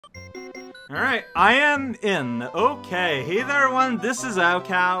Alright, I am in. Okay, hey there everyone, this is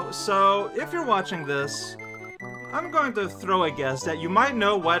Cow. So, if you're watching this, I'm going to throw a guess that you might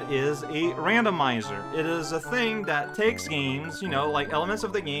know what is a randomizer. It is a thing that takes games, you know, like elements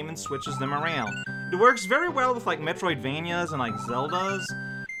of the game and switches them around. It works very well with like Metroidvanias and like Zeldas.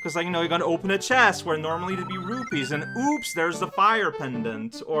 Because, like, you know, you're gonna open a chest where normally it'd be rupees, and oops, there's the fire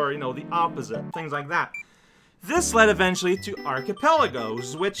pendant, or, you know, the opposite, things like that. This led eventually to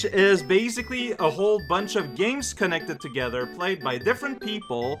Archipelagos, which is basically a whole bunch of games connected together, played by different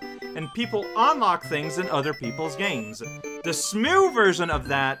people, and people unlock things in other people's games. The smooth version of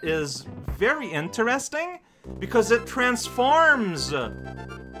that is very interesting, because it transforms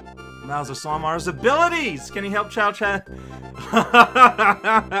Bowser Sawmar's abilities! Can you help Chow Chat?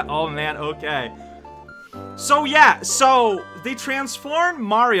 Oh man, okay. So yeah, so they transformed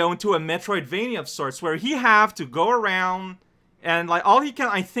Mario into a Metroidvania of sorts, where he have to go around, and like all he can,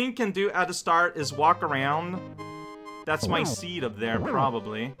 I think, can do at the start is walk around. That's my seed up there,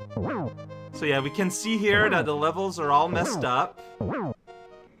 probably. So yeah, we can see here that the levels are all messed up.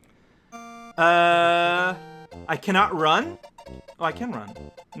 I cannot run? Oh, I can run.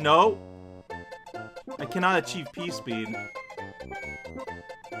 No. I cannot achieve P-speed.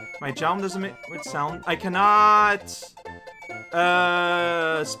 My jump doesn't make it sound. I cannot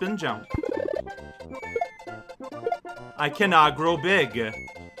spin jump. I cannot grow big.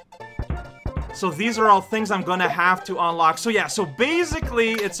 So these are all things I'm gonna have to unlock. So yeah, so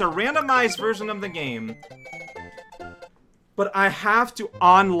basically it's a randomized version of the game. But I have to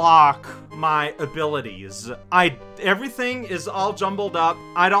unlock my abilities. Everything is all jumbled up.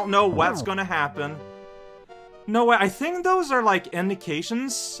 I don't know what's gonna happen. No way, I think those are like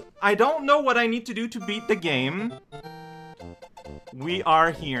indications. I don't know what I need to do to beat the game. We are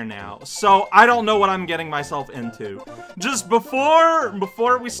here now. So, I don't know what I'm getting myself into. Just before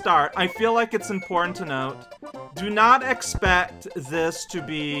we start, I feel like it's important to note, do not expect this to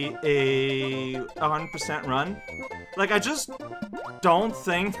be a 100% run. Like, I just don't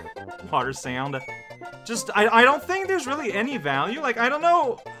think... Water sound. Just, I don't think there's really any value. Like, I don't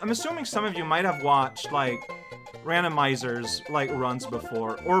know. I'm assuming some of you might have watched, like, randomizers, like, runs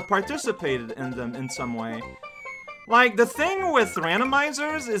before, or participated in them in some way. Like, the thing with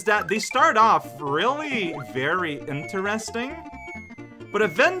randomizers is that they start off really very interesting, but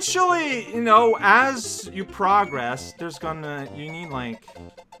eventually, you know, as you progress, you need, like,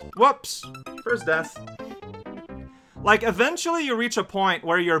 whoops, first death. Like, eventually you reach a point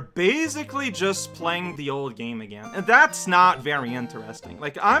where you're basically just playing the old game again, and that's not very interesting.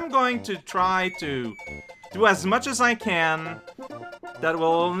 Like, I'm going to try to do as much as I can that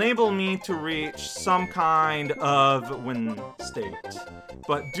will enable me to reach some kind of win state.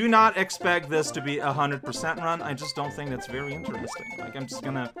 But do not expect this to be a 100% run. I just don't think that's very interesting. Like, I'm just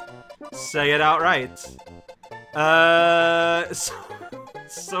gonna say it outright.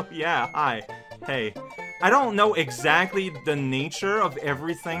 So yeah, hi. Hey. I don't know exactly the nature of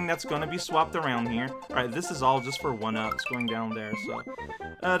everything that's gonna be swapped around here. Alright, this is all just for one-ups going down there, so...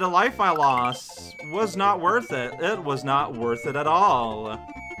 the life I lost was not worth it. It was not worth it at all.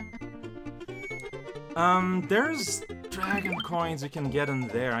 There's dragon coins you can get in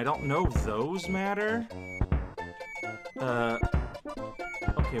there. I don't know if those matter. Okay,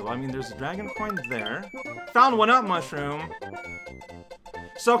 well, I mean, there's a dragon coin there. Found one-up mushroom.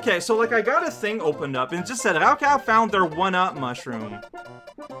 So, okay, so, like, I got a thing opened up, and it just said, Raocow found their one-up mushroom.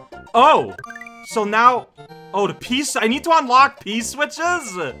 Oh! So now... Oh, I need to unlock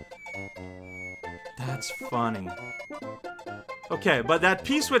P-switches? That's funny. Okay, but that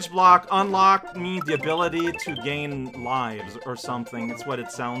P-switch block unlocked me the ability to gain lives or something. It's what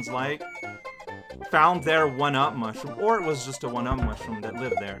it sounds like. Found their one-up mushroom. Or it was just a one-up mushroom that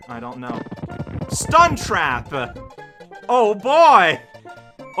lived there. I don't know. Stun trap! Oh, boy!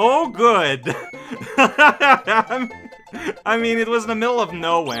 Oh, good. I mean, it was in the middle of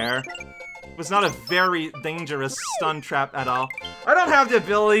nowhere. It was not a very dangerous stun trap at all. I don't have the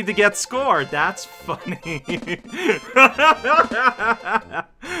ability to get scored. That's funny.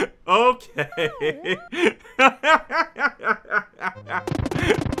 Okay.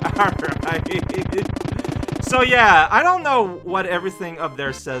 Alright. So yeah, I don't know what everything up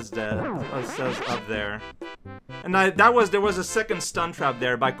there says up there. And there was a second stun trap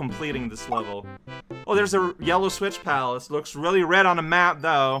there by completing this level. Oh, there's a yellow switch palace. Looks really red on the map,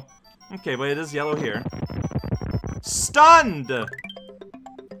 though. Okay, but it is yellow here. Stunned!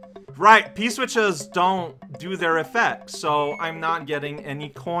 Right, P-switches don't do their effect, so I'm not getting any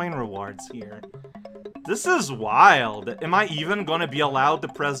coin rewards here. This is wild. Am I even gonna be allowed to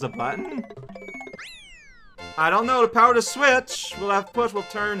press the button? I don't know. The power to switch we'll have to push will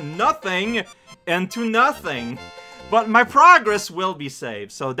turn nothing into nothing. But my progress will be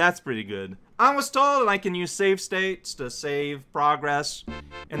saved, so that's pretty good. I was told that I can use save states to save progress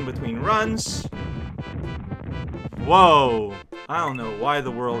in between runs. Whoa. I don't know why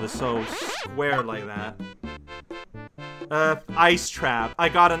the world is so square like that. Ice trap. I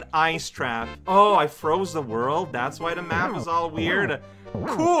got an ice trap. Oh, I froze the world? That's why the map is all weird?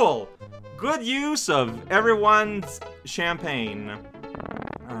 Cool! Good use of everyone's champagne.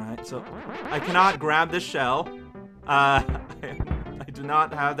 Alright, so I cannot grab this shell. I do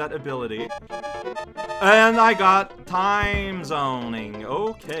not have that ability. And I got time zoning.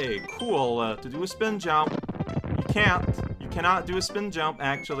 Okay, cool. To do a spin jump. You cannot do a spin jump,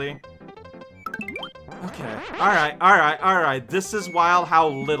 actually. Okay. Alright. This is wild how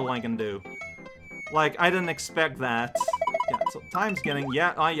little I can do. Like, I didn't expect that. Yeah, so time's getting...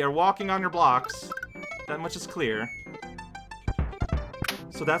 Yeah, you're walking on your blocks. That much is clear.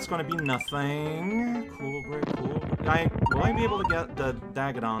 So that's gonna be nothing. Cool, great, cool. Will I be able to get the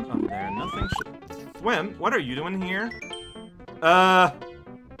Dagadon up there? Nothing should... Swim? What are you doing here?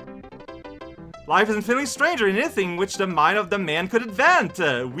 Life is infinitely stranger in anything which the mind of the man could invent.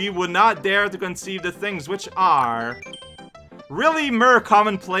 We would not dare to conceive the things which are really mere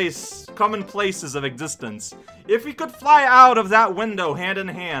commonplaces of existence. If we could fly out of that window hand in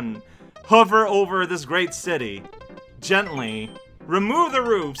hand, hover over this great city, gently, remove the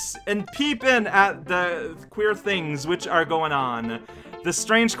roofs, and peep in at the queer things which are going on, the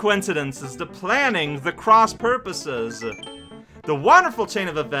strange coincidences, the planning, the cross purposes, the wonderful chain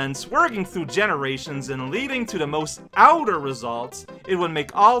of events working through generations and leading to the most outer results, it would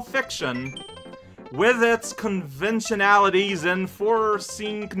make all fiction, with its conventionalities and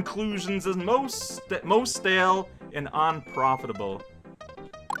foreseen conclusions, as most stale and unprofitable.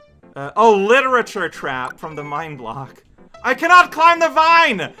 Oh, literature trap from the mind block. I cannot climb the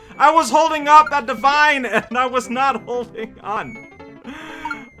vine! I was holding up at the vine and I was not holding on.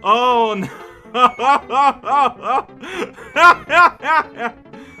 Oh no.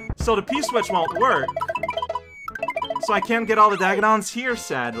 So the P-switch won't work. So I can't get all the Dagadons here,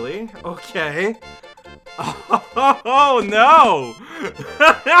 sadly. Okay. Oh no!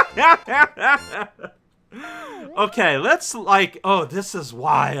 Okay, let's like... Oh, this is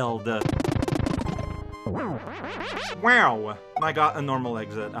wild. Wow. I got a normal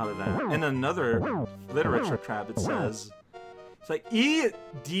exit out of that. And another literature trap, it says. It's like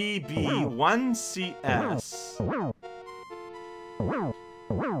EDB1CS.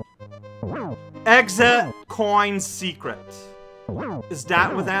 Exit coin secret. Is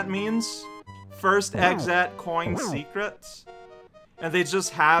that what that means? First exit coin secret? And they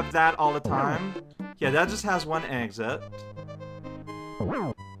just have that all the time? Yeah, that just has one exit.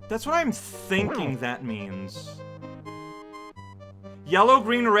 That's what I'm thinking that means. Yellow,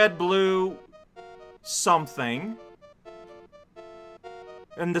 green, red, blue, something.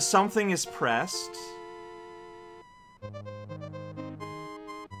 And the something is pressed.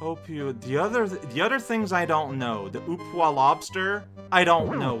 Opioid. The other things I don't know. The Upwa lobster, I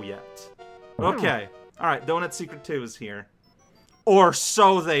don't know yet. Okay. Alright, Donut Secret 2 is here. Or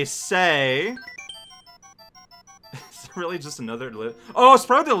so they say. It's really just another... Oh, it's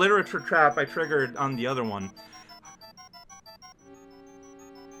probably the literature trap I triggered on the other one.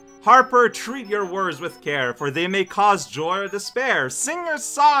 Harper, treat your words with care, for they may cause joy or despair. Sing your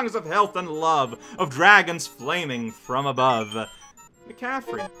songs of health and love, of dragons flaming from above.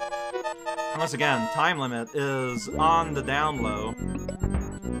 McCaffrey. Once again, time limit is on the down low.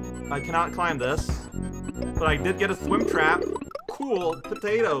 I cannot climb this, but I did get a swim trap. Cool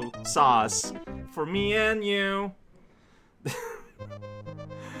potato sauce for me and you.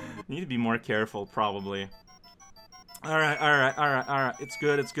 Need to be more careful, probably. Alright. It's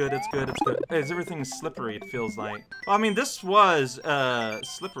good. Hey, everything is slippery, it feels like. Well, I mean, this was a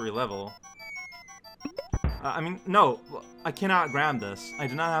slippery level. I mean, no, I cannot grab this. I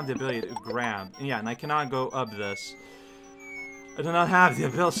do not have the ability to grab. Yeah, and I cannot go up this. I do not have the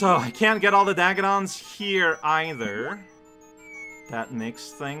ability, so I can't get all the Dagadons here either. That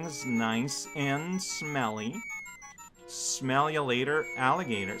makes things nice and smelly. Smell you later,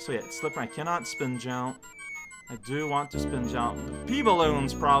 alligator. So yeah, it's slippery. I cannot spin jump. I do want to spin jump.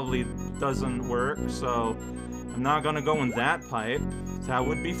 P-balloons probably doesn't work, so I'm not gonna go in that pipe. That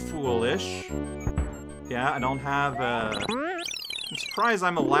would be foolish. Yeah, I don't have I'm surprised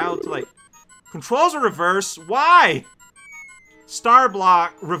I'm allowed to, like... Controls are reverse? Why? Star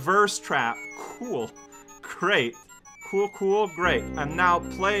block, reverse trap. Cool. Great. Cool, great. I'm now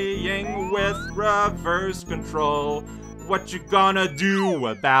playing with reverse control. What you gonna do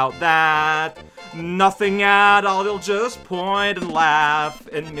about that? Nothing at all, they'll just point and laugh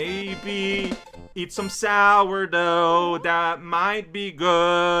and maybe eat some sourdough. That might be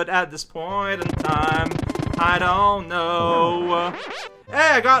good at this point in time. I don't know.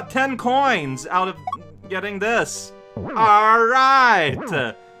 Hey, I got 10 coins out of getting this. Alright!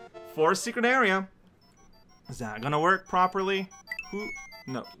 For a secret area. Is that gonna work properly? Who?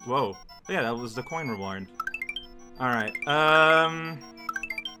 No. Whoa. Yeah, that was the coin reward. Alright.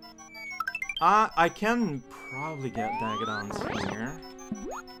 I can probably get Dagadons here.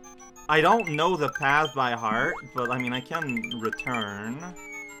 I don't know the path by heart, but I mean, I can return.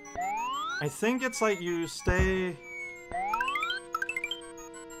 I think it's like you stay...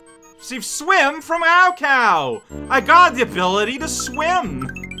 See, swim from Cow! I got the ability to swim!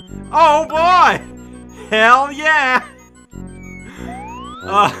 Oh boy! Hell yeah!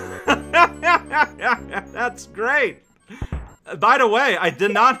 That's great! By the way, I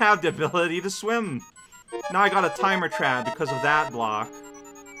did not have the ability to swim. Now I got a timer trap because of that block.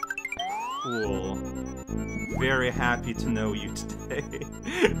 Cool. Very happy to know you today.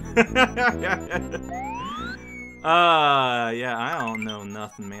 Yeah, I don't know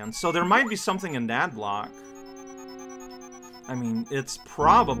nothing, man. So there might be something in that block. I mean, it's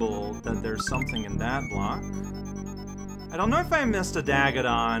probable that there's something in that block. I don't know if I missed a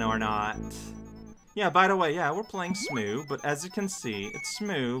Dagadon or not. Yeah, by the way, yeah, we're playing Smoo, but as you can see, it's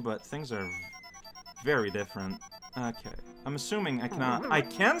Smoo, but things are very different. Okay, I'm assuming I cannot... I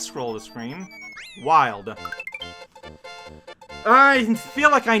can scroll the screen. Wild. I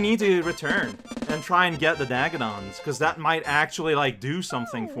feel like I need to return and try and get the Dagadons, because that might actually, like, do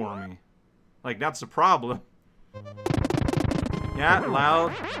something for me. Like, that's the problem. Yeah,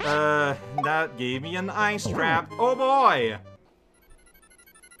 loud. That gave me an ice trap. Oh boy!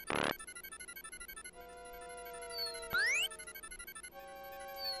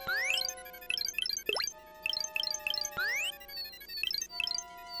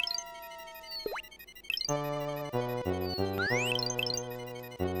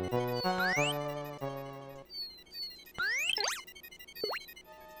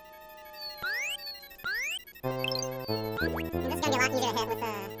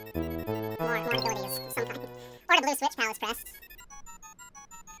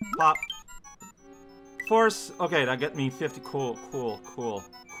 Pop. Force. Okay, that get me 50. Cool.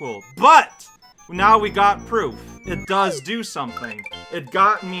 But now we got proof. It does do something. It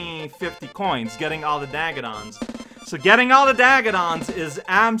got me 50 coins, getting all the Dagadons. So getting all the Dagadons is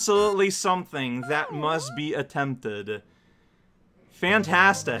absolutely something that must be attempted.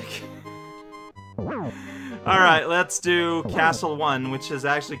 Fantastic. Alright, let's do Castle 1, which is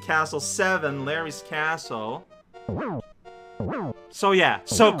actually Castle 7, Larry's Castle. So yeah,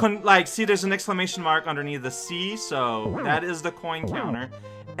 so like, see there's an exclamation mark underneath the C, so that is the coin counter.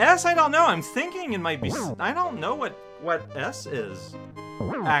 S, I don't know, I'm thinking it might be, I don't know what S is,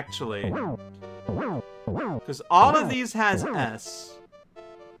 actually. Because all of these has S.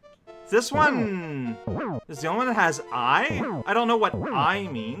 This one is the only one that has I? I don't know what I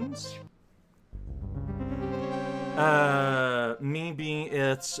means. Maybe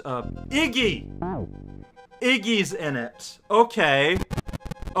it's, Iggy! Iggy's in it. Okay.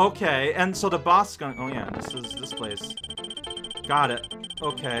 Okay, and so the boss is going... Oh yeah, this is this place. Got it.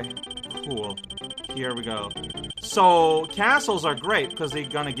 Okay. Cool. Here we go. So, castles are great, because they're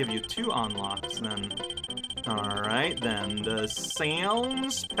gonna give you 2 unlocks, then. Alright, then. The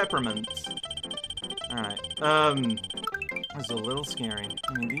Sam's Peppermint. Alright, it's a little scary.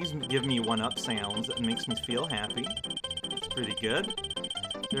 I mean, these give me 1-up sounds. That makes me feel happy. It's pretty good.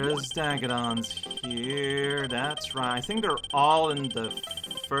 There's Dagadons here. That's right. I think they're all in the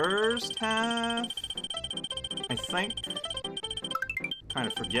first half. I think. Kind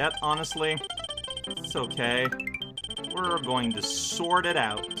of forget, honestly. It's okay. We're going to sort it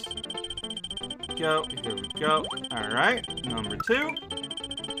out. Go. Here we go. Alright. Number 2.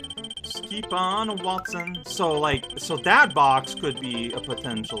 Just keep on waltzing. So, like, so that box could be a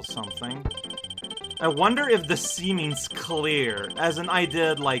potential something. I wonder if the C means clear, as in I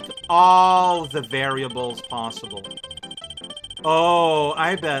did, like, all the variables possible. Oh,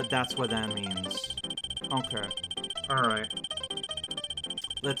 I bet that's what that means. Okay. Alright.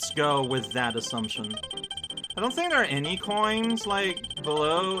 Let's go with that assumption. I don't think there are any coins, like,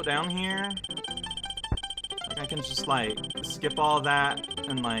 below, down here. Like, I can just, like, skip all that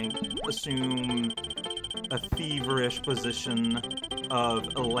and, like, assume a feverish position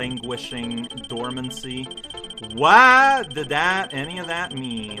of languishing dormancy. What did any of that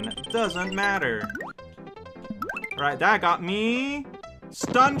mean? Doesn't matter. Right, that got me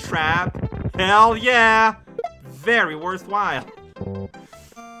stun trap. Hell yeah! Very worthwhile.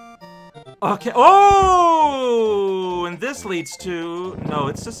 Okay. Oh! And this leads to... No,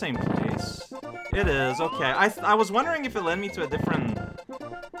 it's the same place. It is. Okay. I was wondering if it led me to a different,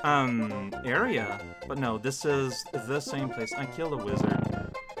 area. But no, this is the same place. I killed a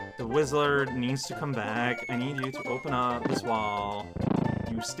wizard. The wizard needs to come back. I need you to open up this wall.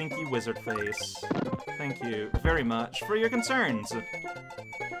 You stinky wizard face. Thank you very much for your concerns.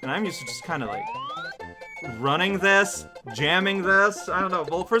 And I'm used to just kind of like... running this, jamming this, I don't know.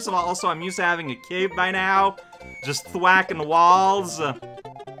 Well, first of all, also, I'm used to having a cave by now. Just thwacking walls.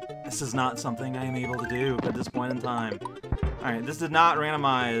 This is not something I am able to do at this point in time. Alright, this did not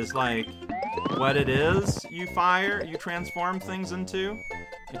randomize, like, what it is you transform things into.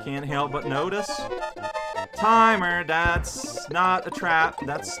 I can't help but notice. Timer, that's not a trap.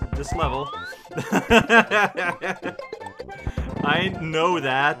 That's this level. I know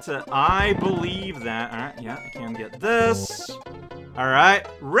that. I believe that. Alright, yeah, I can get this. Alright,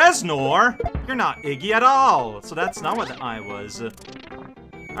 Reznor, you're not Iggy at all. So that's not what the I was.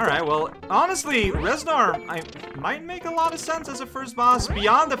 Alright, well, honestly, Reznor might make a lot of sense as a first boss,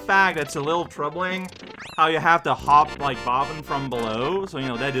 beyond the fact that it's a little troubling how you have to hop, like, bobbing from below. So, you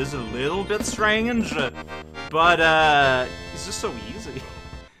know, that is a little bit strange. But, it's just so easy.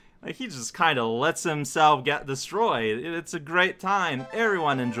 Like, he just kind of lets himself get destroyed. It's a great time.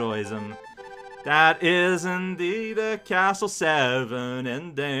 Everyone enjoys him. That is indeed a Castle 7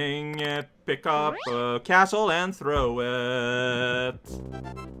 ending. Pick up a castle and throw it.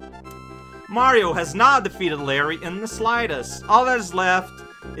 Mario has not defeated Larry in the slightest. All that is left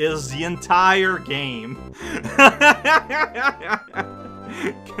is the entire game.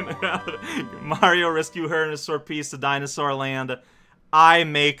 Mario rescue her in a sword piece to Dinosaur Land. I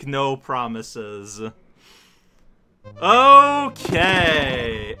make no promises.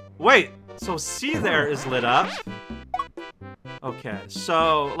 Okay. Wait, so C there is lit up. Okay,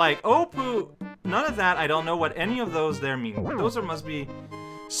 so, like, Opoo, none of that, I don't know what any of those there mean. Those are must be...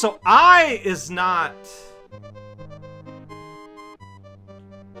 So I is not...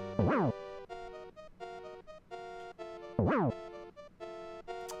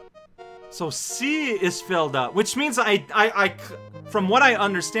 So C is filled up, which means from what I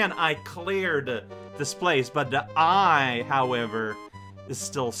understand, I cleared this place, but the I, however, is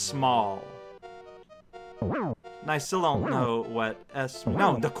still small. And I still don't know what S...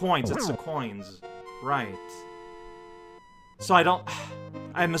 No, the coins, it's the coins. Right. So I don't...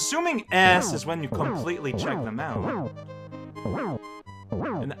 I'm assuming S is when you completely check them out.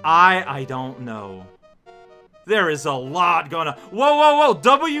 And I don't know. There is a lot going on. Whoa, whoa, whoa!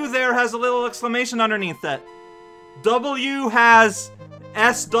 W there has a little exclamation underneath that. W has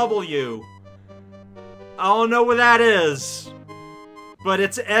SW. I don't know what that is. But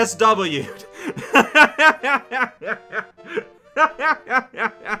it's SW'd.